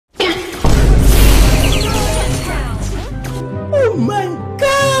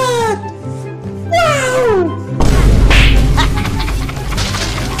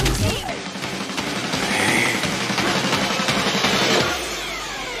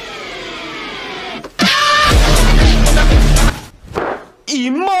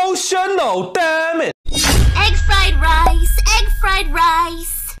Emotional, damn it! Egg fried rice, egg fried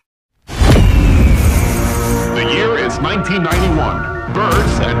rice. The year is 1991.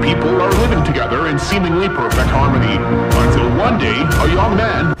 Birds and people are living together in seemingly perfect harmony. Until one day, a young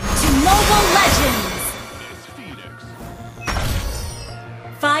man... To Mobile Legends!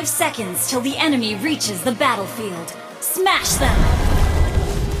 5 seconds till the enemy reaches the battlefield. Smash them!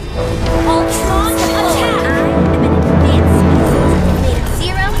 Ultron attack! I am an advanced species made of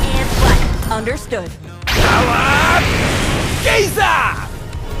 0 and 1. Understood. Giza!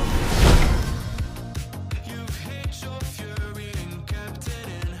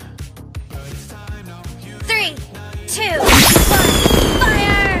 3, 2, 1,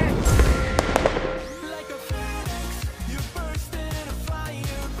 fire!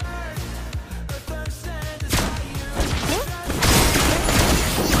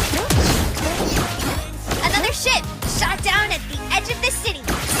 Another ship shot down at the edge of the city.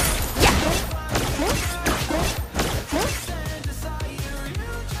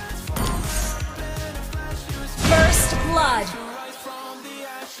 First blood.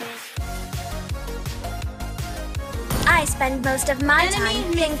 I spend most of my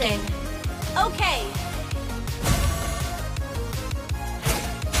time thinking. Okay.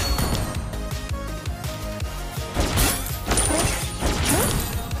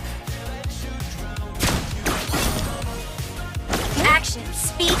 Action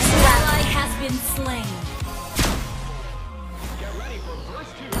speaks Ally loud. has been slain.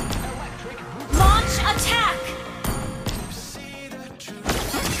 Launch attack!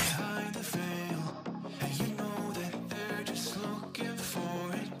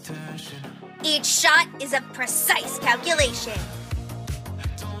 Each shot is a precise calculation.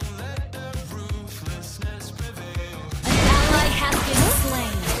 An ally has been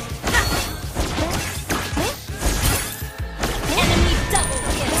slain. Enemy double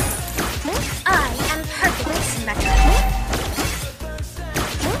kill. I am perfectly symmetrical.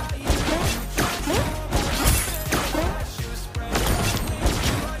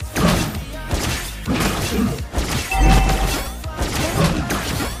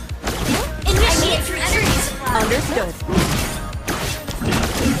 Understood.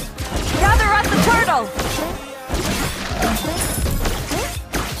 Gather up the turtle!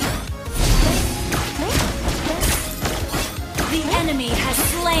 The enemy has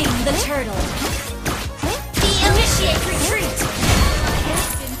slain the turtle. Initiate retreat!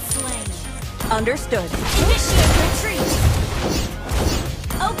 Has been slain. Understood. Initiate retreat!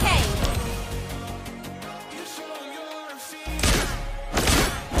 Okay.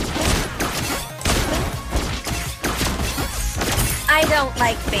 I don't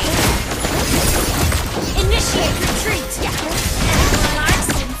like being. Initiate retreat!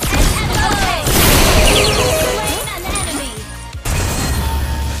 Okay! Slain an enemy!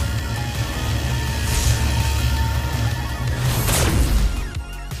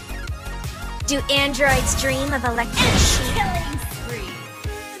 Do androids dream of electric sheep? Killing spree!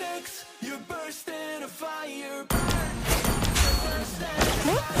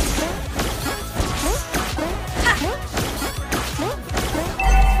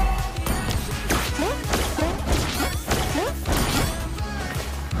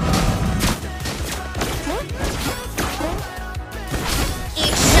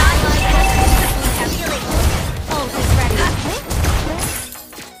 Each shot has a calculation. Ult is ready.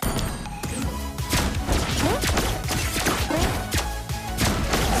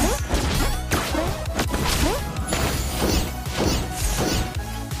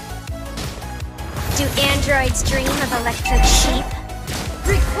 Do androids dream of electric sheep?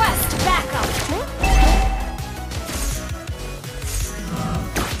 Request backup!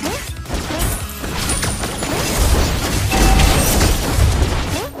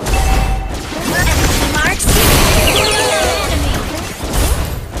 Enemy marks. Enemy!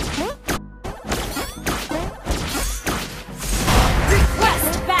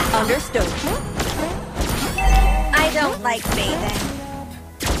 Request backup! Understood. I don't like bathing.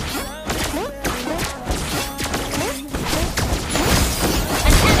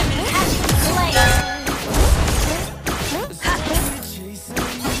 An enemy has been slain.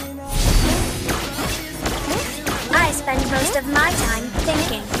 I spend most of my time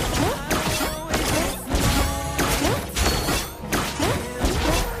thinking.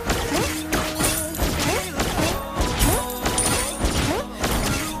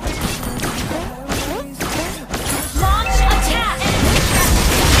 Launch attack!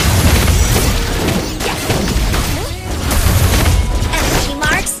 Energy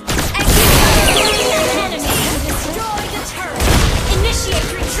marks. An enemy has destroyed the turret. Initiate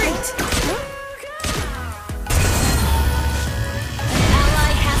retreat. An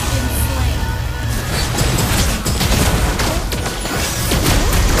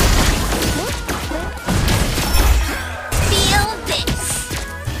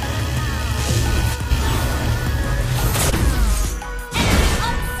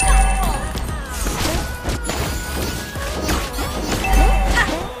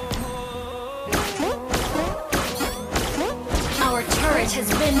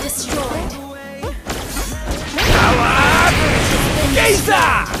been destroyed.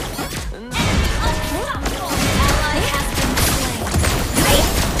 Giza! Ally has been slain.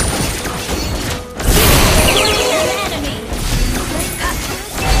 Enemy.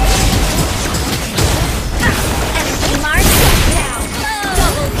 Enemy Mars down.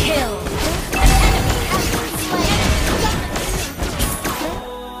 Double kill. An enemy has been slain.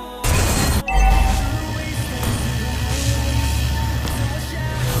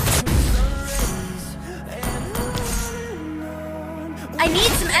 I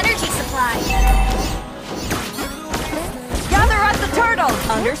need some energy supply. Gather at the turtle!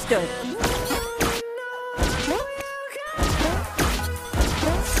 Understood.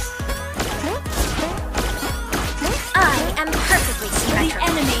 I am perfectly The symmetrical.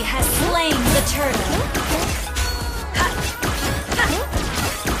 enemy has slain the turtle.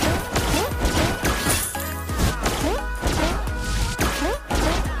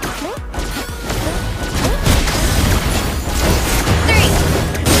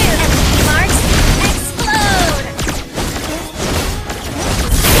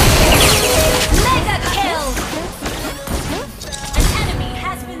 Mega kill! An enemy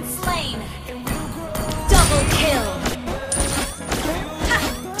has been slain. Double kill.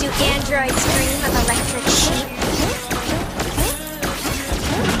 Do androids dream of electric sheep?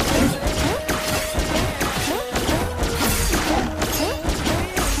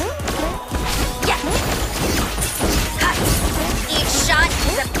 Yeah. Ha. Each shot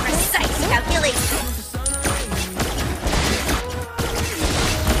is a precise calculation.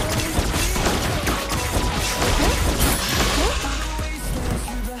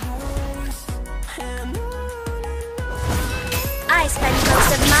 I spend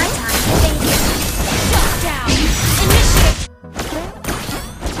most of my time thinking. Shut down. Initiate.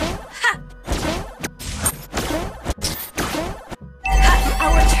 Ha!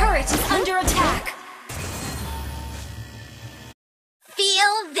 Our turret is under attack.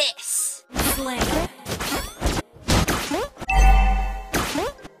 Feel this. Slain.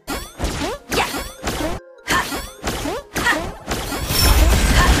 Yeah. Ha. Ha.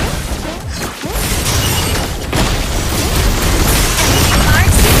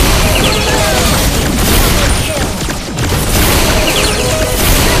 Mars.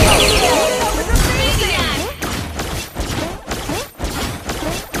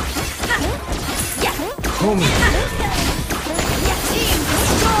 Yeah. Homie. Team,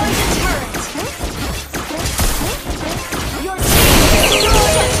 destroy the turret. Your team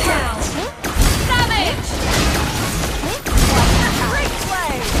destroyed a turret. Damage. Great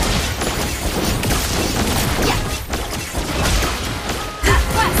play.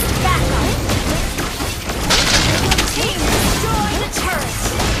 Request backup. Your team destroyed the turret.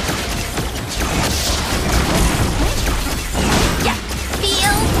 Yeah.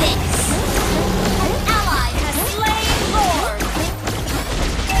 Feel this. An ally has slain Lord.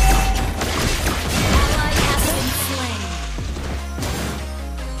 Ally has been slain.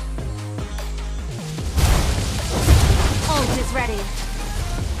 Ult is ready.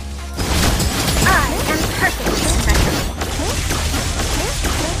 I am perfectly symmetrical.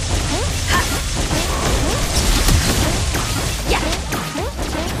 Ha. Yeah.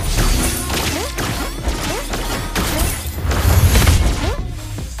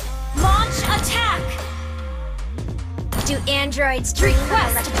 Launch attack. Do androids dream of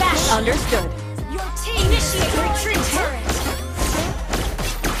Request electric backup. Understood. Your team initiate retreat turret.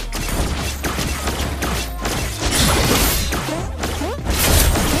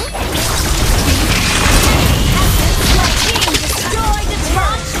 Your team destroyed the turret.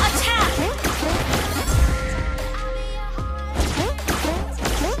 Launch attack.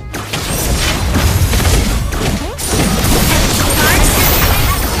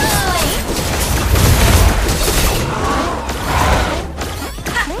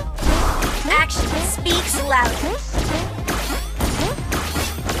 Action speaks louder.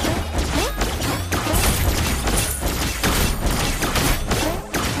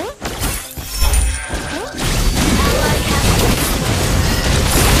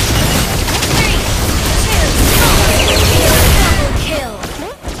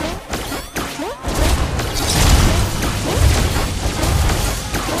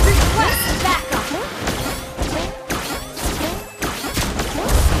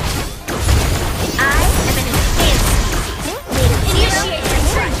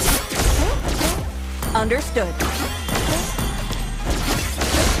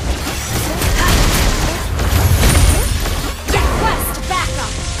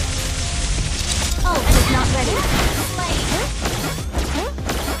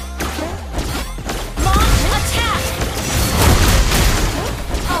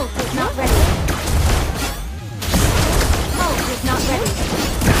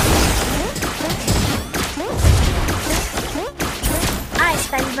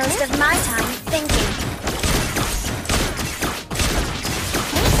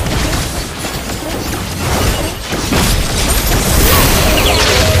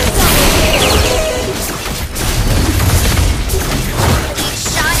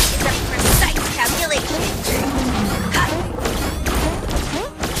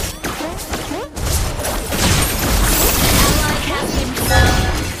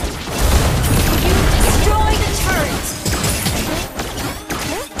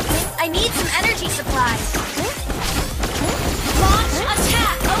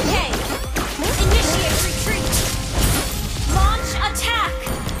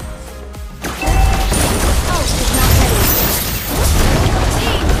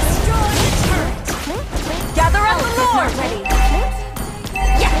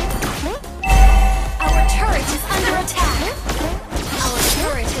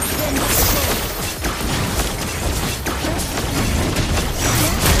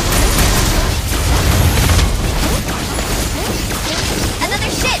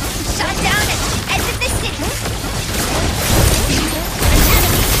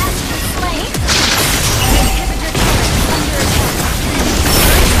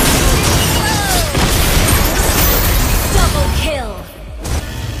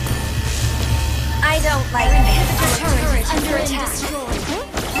 attack.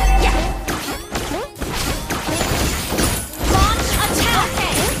 Yeah. Launch attack.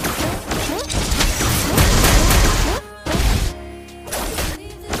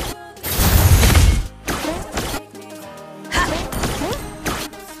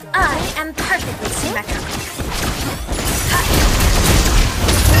 I am perfectly symmetrical.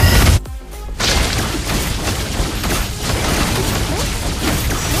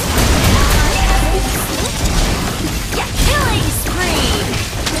 Yeah, killing spree.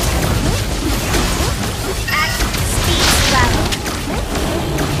 At speed level.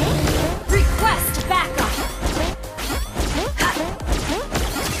 Request backup.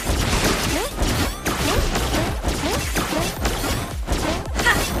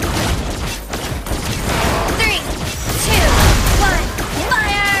 3, 2, 1,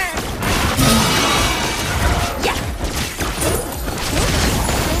 fire! Yeah.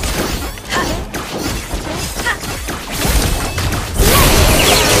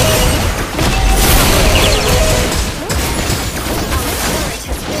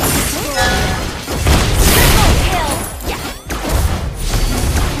 Triple kill. Yeah.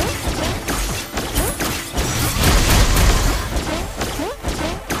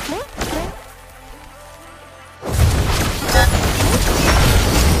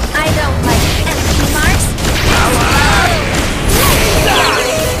 I don't like enemy marks.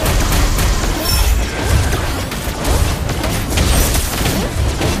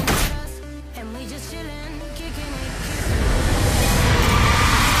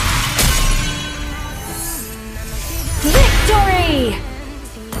 Victory!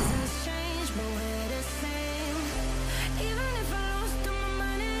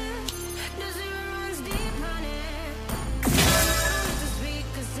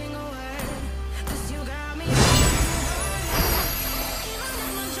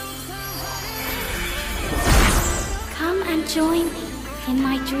 Come and join me in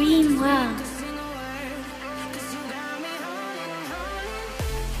my dream world.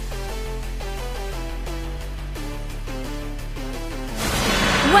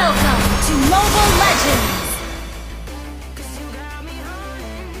 Welcome to Mobile Legends!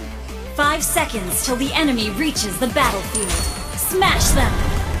 5 seconds till the enemy reaches the battlefield. Smash them!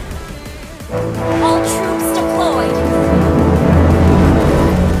 All troops deployed!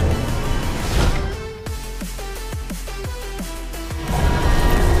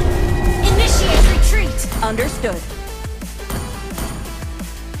 Initiate retreat! Understood.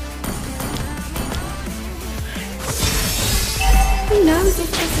 Who knows if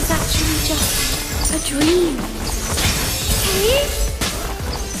this is actually just a dream? Okay?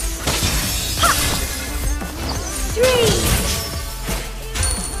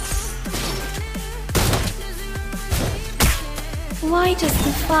 3. Why does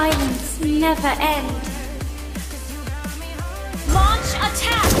the violence never end? Launch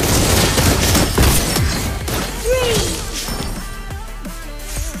attack! 3.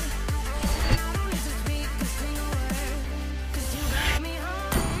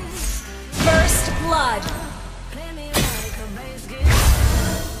 First blood!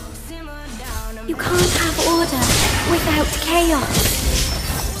 You can't have order without chaos.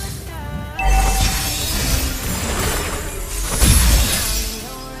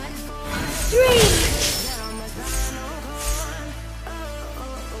 3.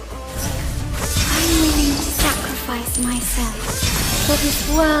 I'm willing to sacrifice myself for this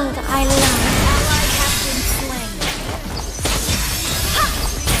world I love. Ally has been slain.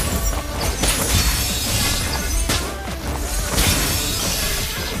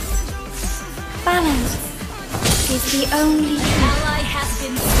 Balance is the only truth. Ally has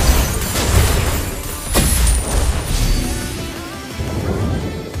been slain.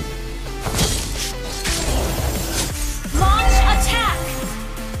 Launch attack!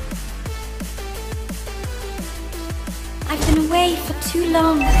 I've been away for too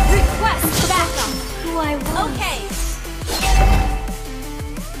long. Request backup! Who I was. Okay.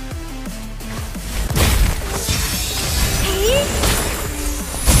 Hey?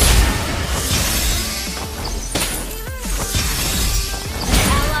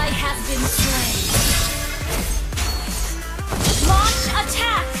 Ally has been slain. Launch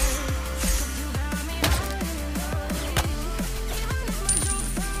attack!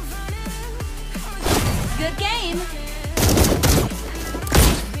 Good game.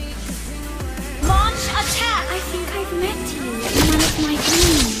 Launch attack! I think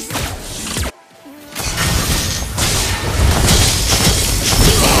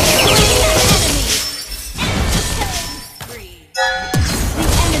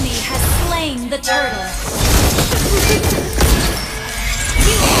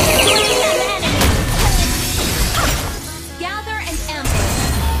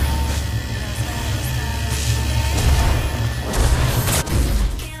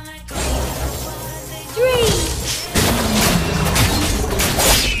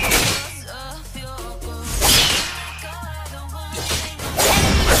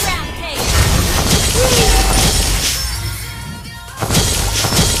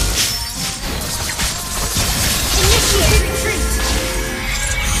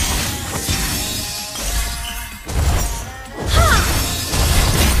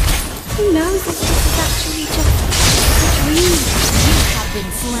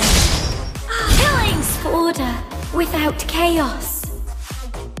slain. Killing Order without chaos.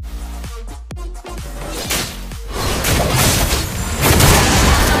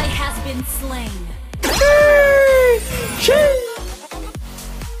 ally has been slain.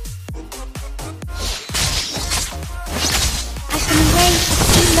 I've been away for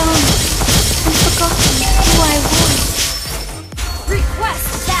too long and forgotten who I was. Request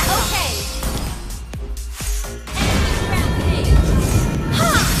that okay. Enemy rampage.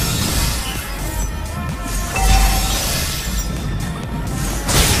 Ha!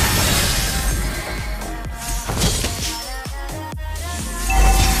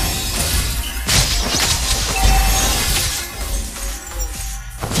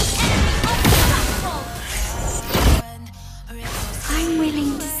 I'm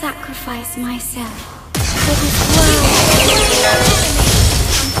willing to sacrifice myself for this world.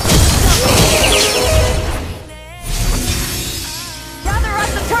 Gather up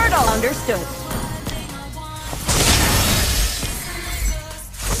the turtle! Understood.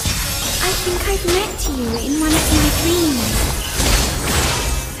 I think I've met you in one of my dreams.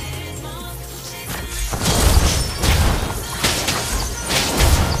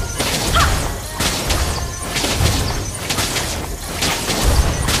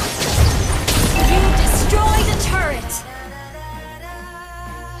 You destroyed a turret.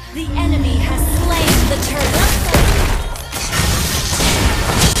 The enemy has slain the turret.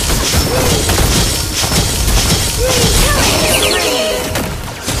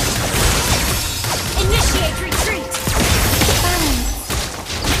 Initiate retreat. Balance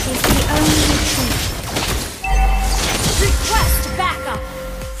is the only truth. Request backup.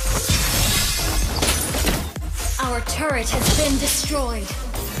 Our turret has been destroyed.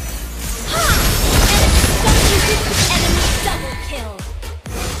 Ha! Enemy double kill.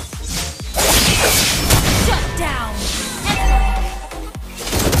 Shut down.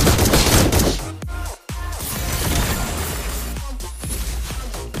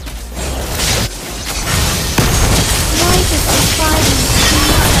 Why does the silence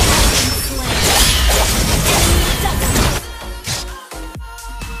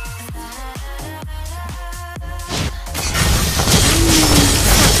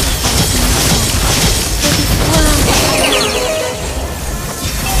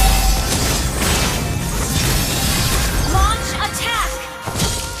launch attack.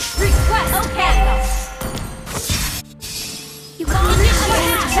 Request backup. you can't Request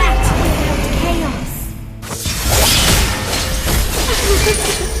attack backup. without chaos?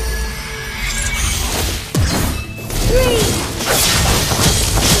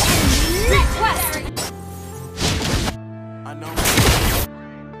 Request.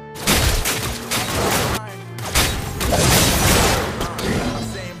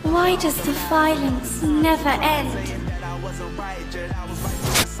 Why does the violence never end?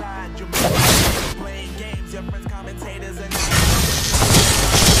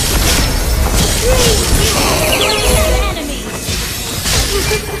 Enemy.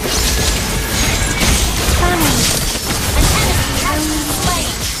 Balance An enemy has been slain.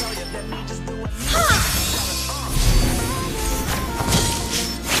 Ha!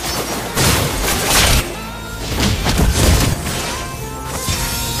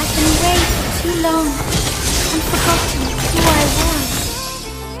 I've been away for too long and forgotten who I was.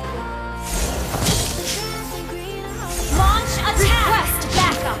 Launch attack. Request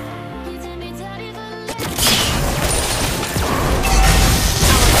backup.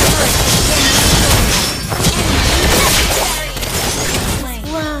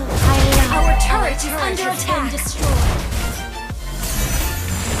 World I love. Our turret is under attack. Destroyed.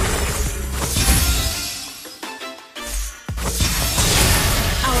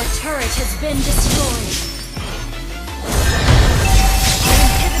 Our turret has been destroyed. Our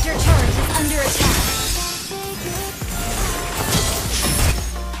inhibitor turret is under attack.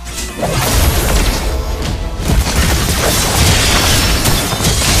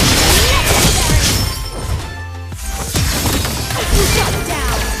 Shut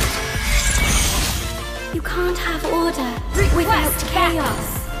down. You can't have order Request without backup. chaos.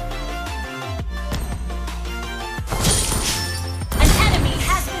 An enemy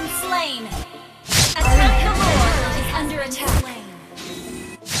has been slain. Attack the Lord is under attack.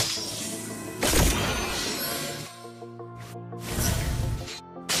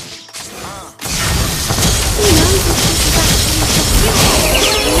 Who knows if this is actually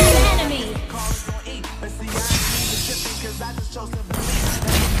An enemy.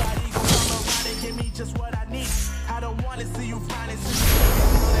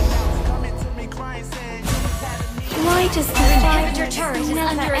 Why does the Inhibitor turret is never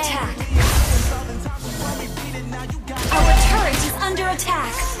under end? attack. Our turret turret is under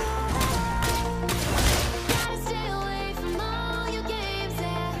attack.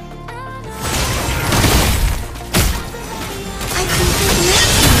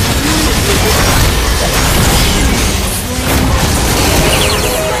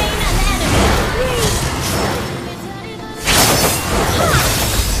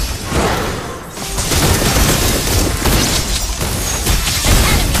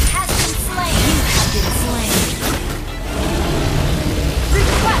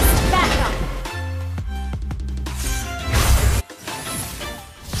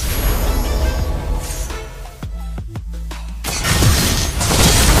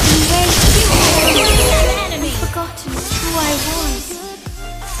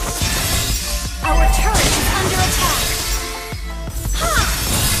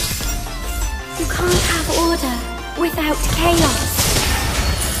 Without chaos.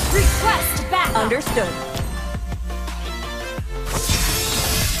 Request backup. Understood.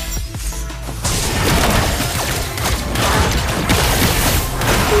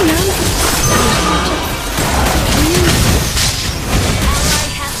 Who knows? Ally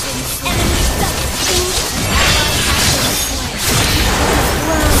has been slain. Enemy double kill. Ally has been slain.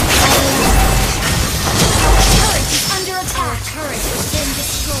 Our turret is under attack. Our turret has been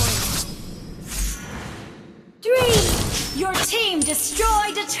destroyed. Your team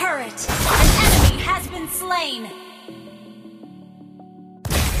destroyed a turret! An enemy has been slain!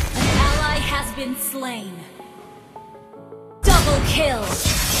 An ally has been slain. Double kill!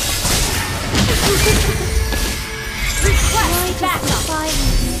 Request backup!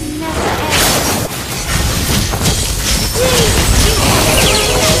 Violence never ends. You have slain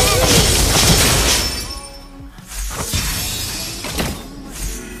an enemy!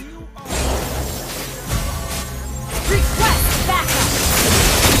 Request backup!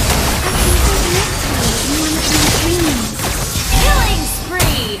 Killing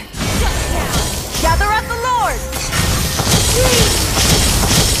spree! Shut down! Gather up the Lord!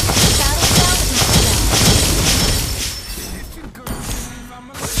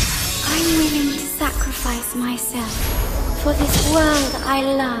 I'm willing to sacrifice myself for this world I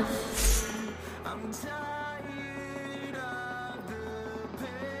love.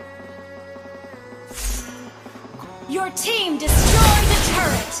 Your team destroyed a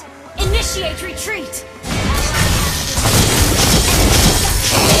turret! Initiate retreat!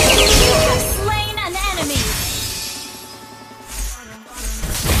 You have slain an enemy!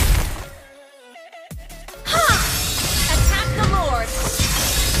 Ha! Attack the Lord!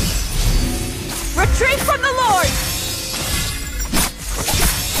 Retreat from the Lord!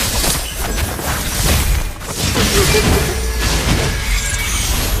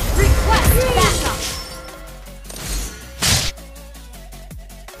 Request backup!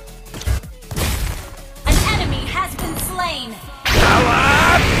 Slain.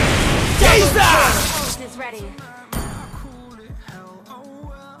 Ult is ready.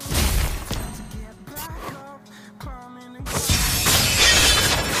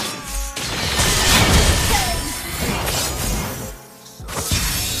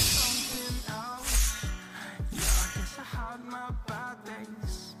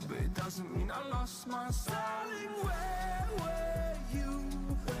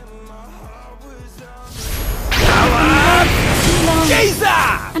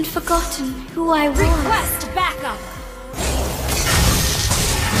 And forgotten who I was. Request backup!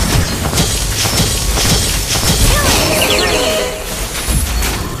 Killing spree!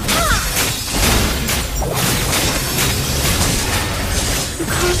 You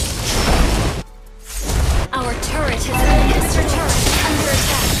can't. Our turret has been Mr. Turret under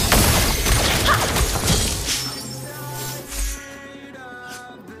attack. Ha!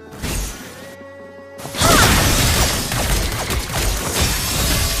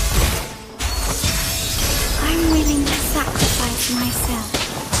 Myself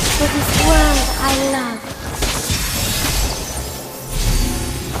for this world I love.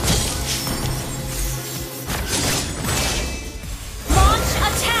 Launch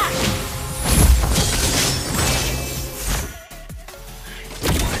attack!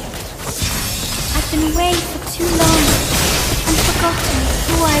 I've been away for too long and forgotten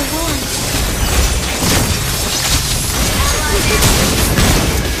who I was.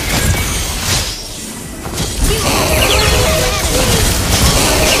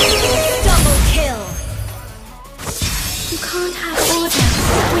 Double kill! You can't have order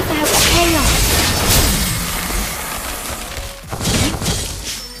without chaos.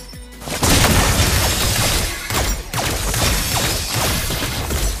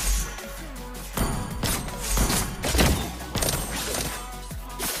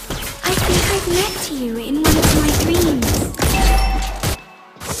 I think I've met you in one of my dreams.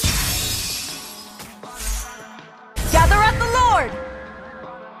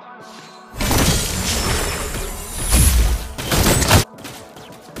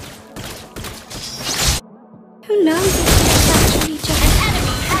 Who knows if it's actually just An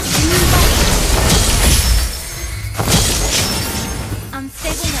enemy has been slain.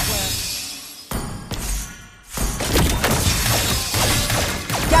 Unstable network.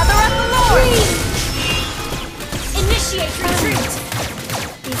 Gather at the Lord! Initiate retreat.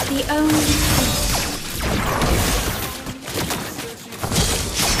 is the only truth.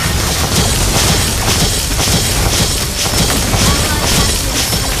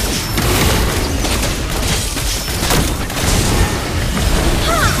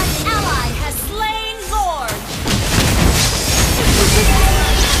 An ally has slain Lord.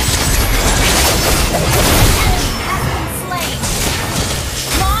 Enemy has been slain.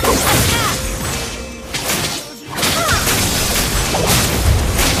 Launch attack.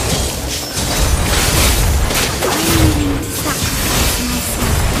 I'm willing to sacrifice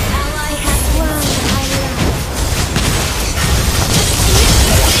myself. Ally has World I love.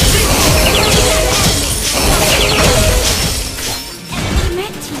 I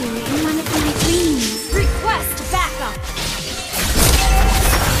met you in one of my dreams. request backup.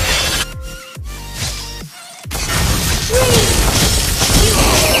 You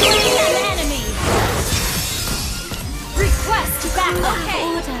have slain an enemy. Request backup.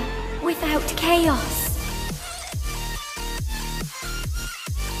 Order without chaos.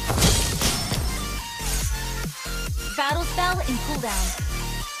 Battle spell in cooldown.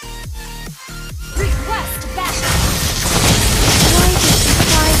 Request backup. Why does the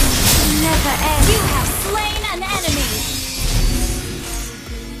silence never end? You have slain an enemy.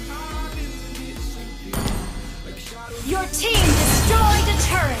 Your team destroyed a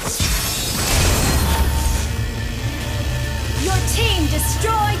turret. Your team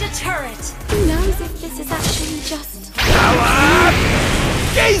destroyed a turret. Who knows if this is actually just...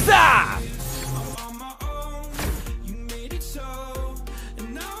 Giza!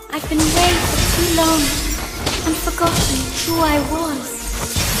 I've been away for too long and forgotten who I was.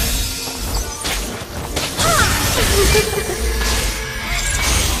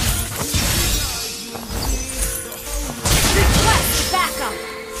 Request backup.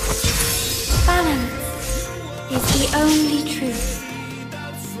 Balance is the only truth.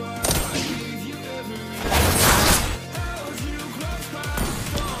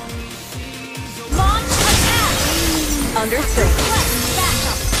 Launch attack. Understood. Request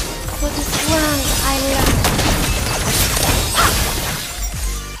backup. For this world I love.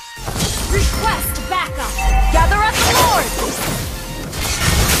 Request backup. Gather at the Lord!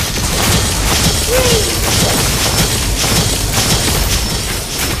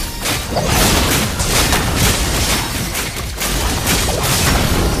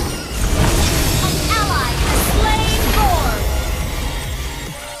 An ally has slain Lord.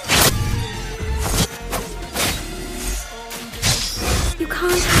 You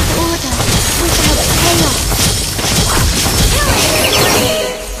can't have order without chaos. Killing spree.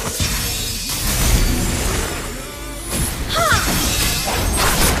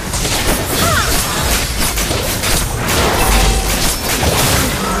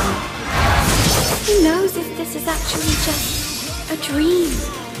 Who knows if this is actually just a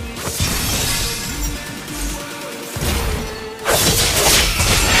dream?